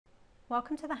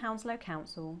Welcome to the Hounslow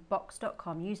Council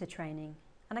Box.com user training.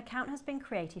 An account has been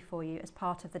created for you as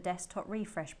part of the Desktop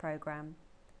Refresh programme.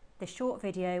 This short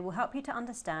video will help you to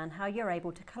understand how you're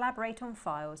able to collaborate on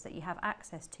files that you have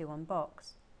access to on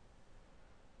Box.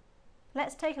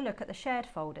 Let's take a look at the shared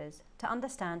folders to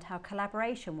understand how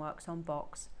collaboration works on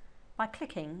Box by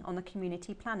clicking on the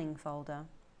Community Planning folder.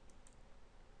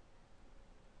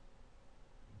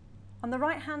 On the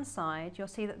right-hand side, you'll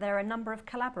see that there are a number of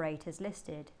collaborators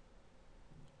listed.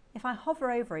 If I hover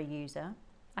over a user,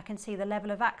 I can see the level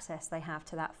of access they have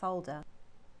to that folder.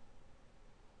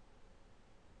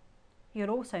 You'll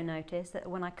also notice that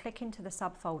when I click into the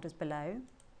subfolders below,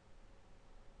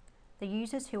 the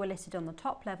users who are listed on the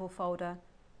top level folder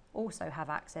also have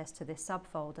access to this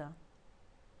subfolder.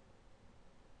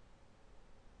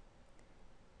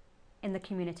 In the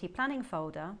Community Planning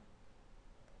folder,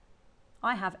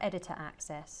 I have editor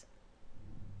access.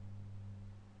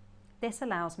 This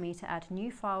allows me to add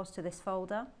new files to this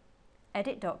folder,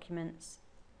 edit documents,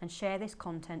 and share this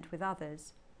content with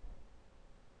others.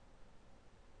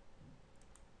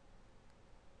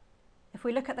 If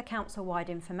we look at the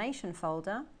Council-wide information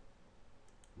folder,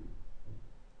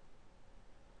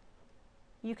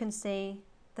 you can see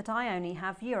that I only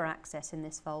have viewer access in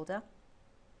this folder.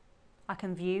 I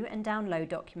can view and download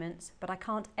documents, but I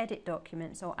can't edit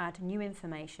documents or add new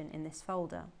information in this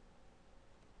folder.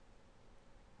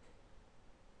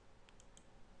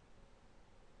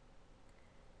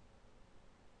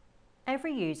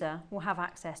 Every user will have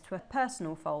access to a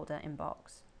personal folder in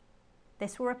Box.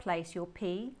 This will replace your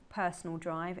P personal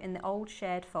drive in the old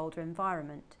shared folder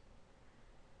environment.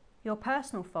 Your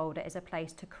personal folder is a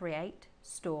place to create,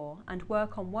 store, and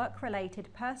work on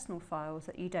work-related personal files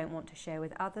that you don't want to share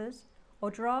with others,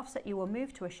 or drafts that you will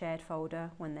move to a shared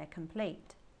folder when they're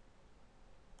complete.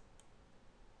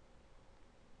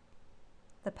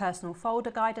 The personal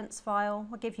folder guidance file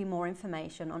will give you more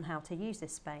information on how to use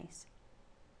this space.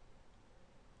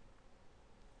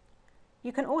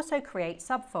 You can also create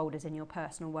subfolders in your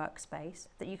personal workspace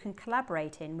that you can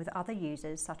collaborate in with other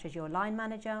users such as your line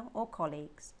manager or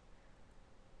colleagues.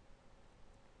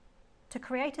 To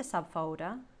create a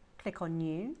subfolder, click on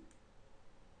New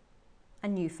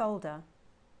and New Folder.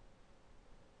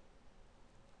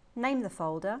 Name the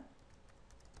folder,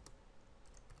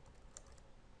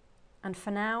 and for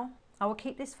now I will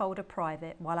keep this folder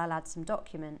private while I'll add some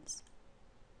documents.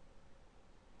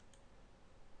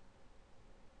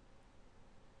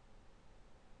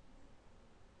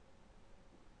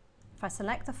 If I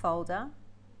select the folder,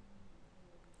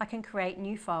 I can create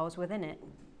new files within it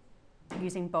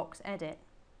using Box Edit.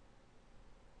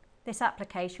 This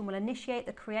application will initiate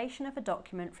the creation of a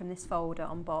document from this folder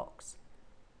on Box.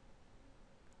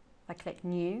 I click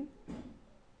New,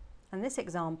 and this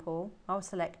example, I'll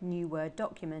select New Word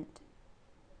Document.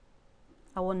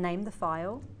 I will name the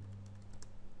file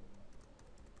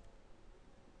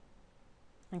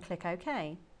and click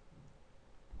OK.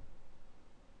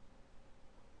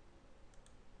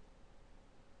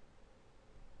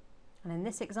 And in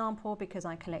this example, because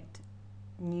I clicked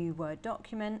New Word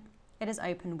Document, it has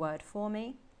opened Word for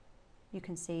me. You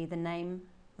can see the name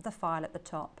of the file at the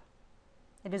top.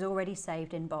 It is already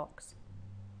saved in Box.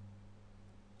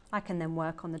 I can then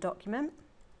work on the document.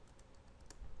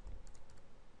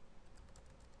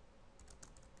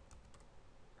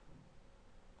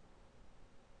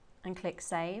 And click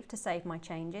Save to save my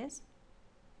changes.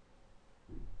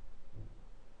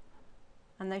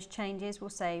 And those changes will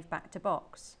save back to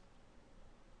Box.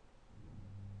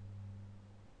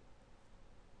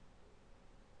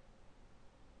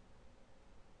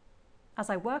 As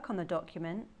I work on the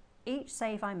document, each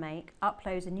save I make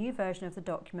uploads a new version of the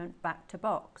document back to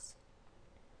Box.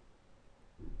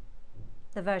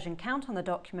 The version count on the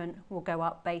document will go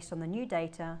up based on the new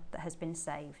data that has been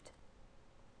saved.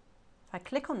 If I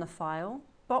click on the file,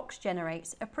 Box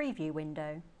generates a preview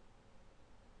window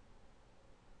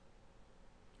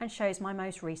and shows my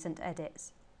most recent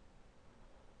edits.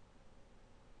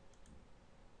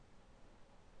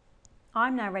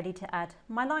 I'm now ready to add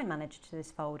my line manager to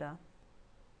this folder.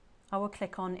 I will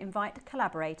click on Invite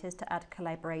Collaborators to add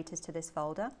collaborators to this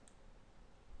folder.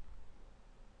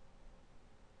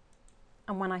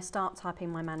 And when I start typing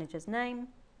my manager's name,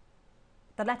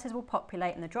 the letters will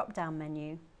populate in the drop-down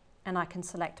menu and I can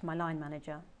select my line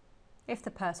manager. If the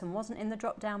person wasn't in the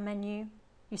drop-down menu,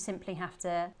 you simply have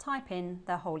to type in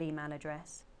their whole email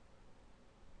address.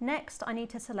 Next, I need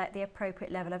to select the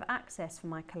appropriate level of access for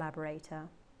my collaborator.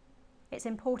 It's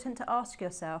important to ask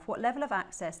yourself what level of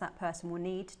access that person will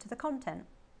need to the content.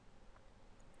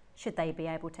 Should they be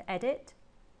able to edit?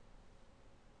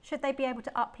 Should they be able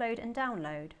to upload and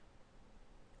download?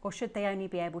 or should they only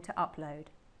be able to upload?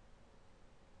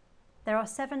 There are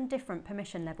 7 different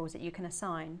permission levels that you can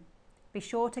assign. Be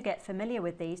sure to get familiar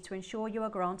with these to ensure you are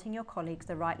granting your colleagues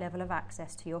the right level of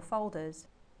access to your folders.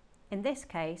 In this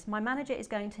case, my manager is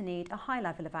going to need a high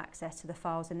level of access to the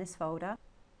files in this folder,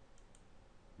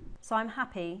 so I'm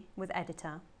happy with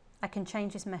Editor. I can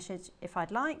change this message if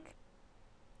I'd like,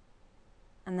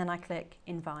 and then I click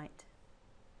Invite.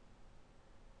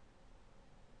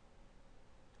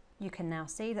 You can now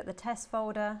see that the test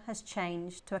folder has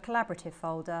changed to a collaborative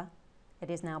folder. It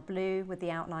is now blue with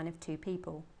the outline of 2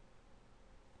 people.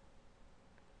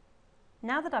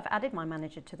 Now that I've added my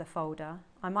manager to the folder,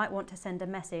 I might want to send a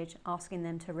message asking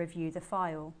them to review the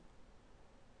file.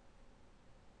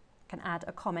 I can add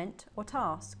a comment or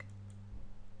task.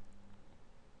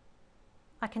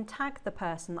 I can tag the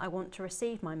person I want to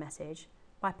receive my message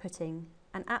by putting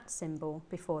an @ symbol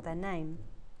before their name.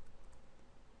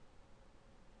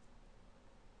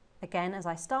 Again, as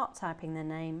I start typing their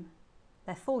name,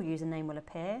 their full username will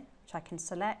appear, which I can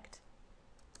select,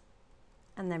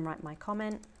 and then write my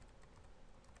comment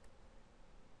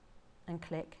and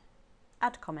click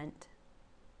Add Comment.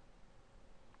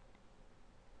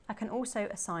 I can also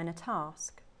assign a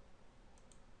task.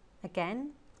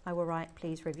 Again, I will write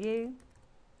Please Review,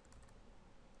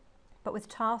 but with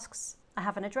tasks, I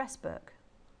have an address book.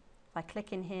 If I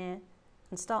click in here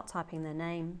and start typing their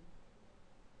name,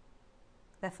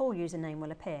 their full username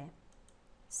will appear.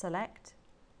 Select.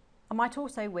 I might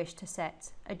also wish to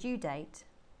set a due date.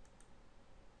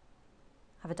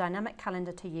 I have a dynamic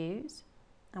calendar to use,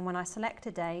 and when I select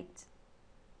a date,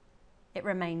 it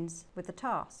remains with the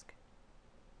task.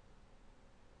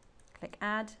 Click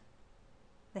Add.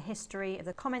 The history of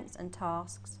the comments and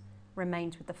tasks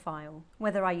remains with the file.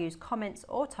 Whether I use comments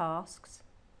or tasks,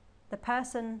 the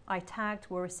person I tagged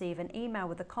will receive an email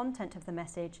with the content of the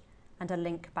message and a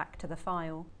link back to the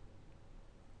file.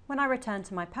 When I return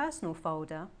to my personal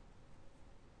folder,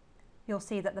 you'll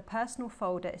see that the personal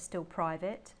folder is still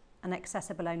private and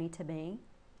accessible only to me,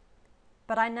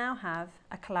 but I now have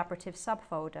a collaborative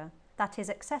subfolder that is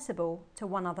accessible to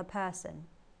one other person,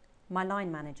 my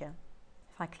line manager.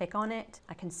 If I click on it,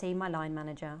 I can see my line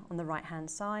manager on the right-hand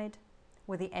side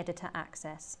with the editor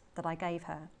access that I gave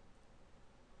her.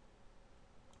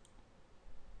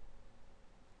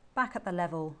 Back at the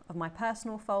level of my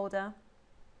personal folder,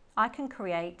 I can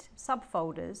create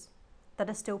subfolders that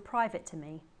are still private to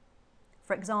me.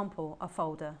 For example, a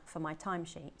folder for my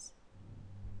timesheets.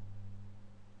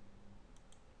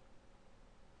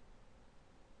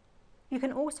 You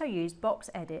can also use Box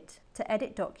Edit to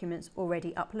edit documents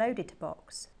already uploaded to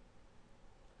Box.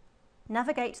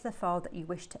 Navigate to the file that you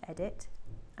wish to edit,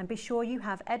 and be sure you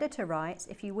have editor rights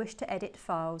if you wish to edit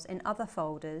files in other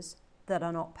folders that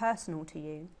are not personal to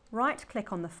you.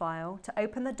 Right-click on the file to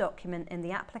open the document in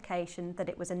the application that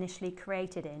it was initially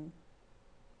created in.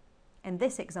 In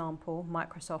this example,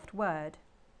 Microsoft Word.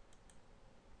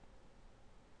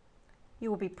 You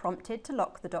will be prompted to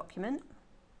lock the document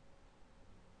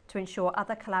to ensure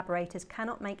other collaborators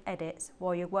cannot make edits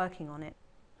while you're working on it.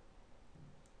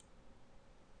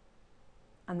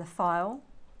 And the file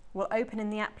will open in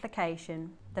the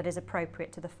application that is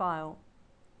appropriate to the file.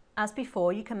 As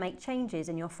before, you can make changes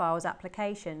in your file's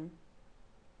application.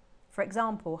 For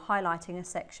example, highlighting a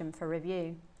section for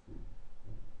review.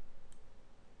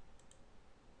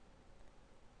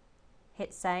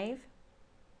 Hit Save,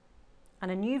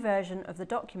 and a new version of the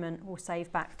document will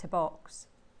save back to Box.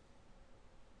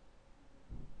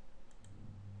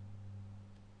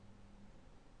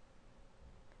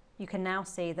 You can now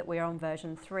see that we're on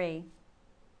version 3.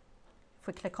 If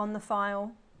we click on the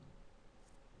file,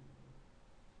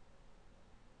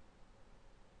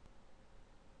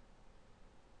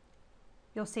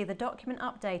 you'll see the document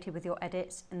updated with your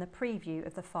edits in the preview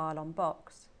of the file on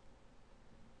Box.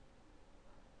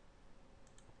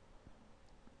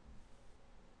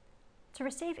 To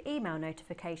receive email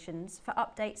notifications for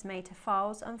updates made to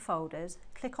files and folders,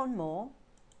 click on More,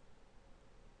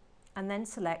 and then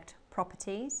select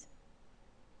Properties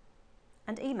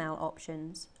and Email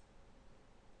Options.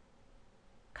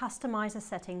 Customize the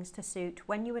settings to suit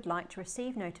when you would like to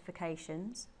receive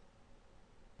notifications,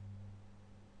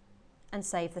 and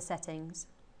save the settings.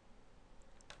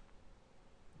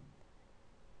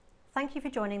 Thank you for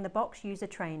joining the Box user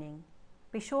training.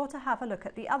 Be sure to have a look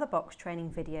at the other Box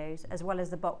training videos as well as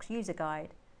the Box user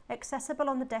guide, accessible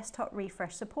on the Desktop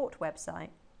Refresh support website,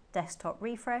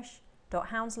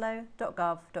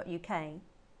 desktoprefresh.hounslow.gov.uk.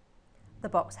 The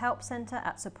Box Help Centre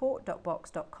at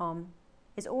support.box.com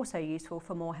is also useful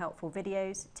for more helpful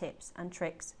videos, tips and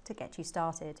tricks to get you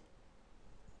started.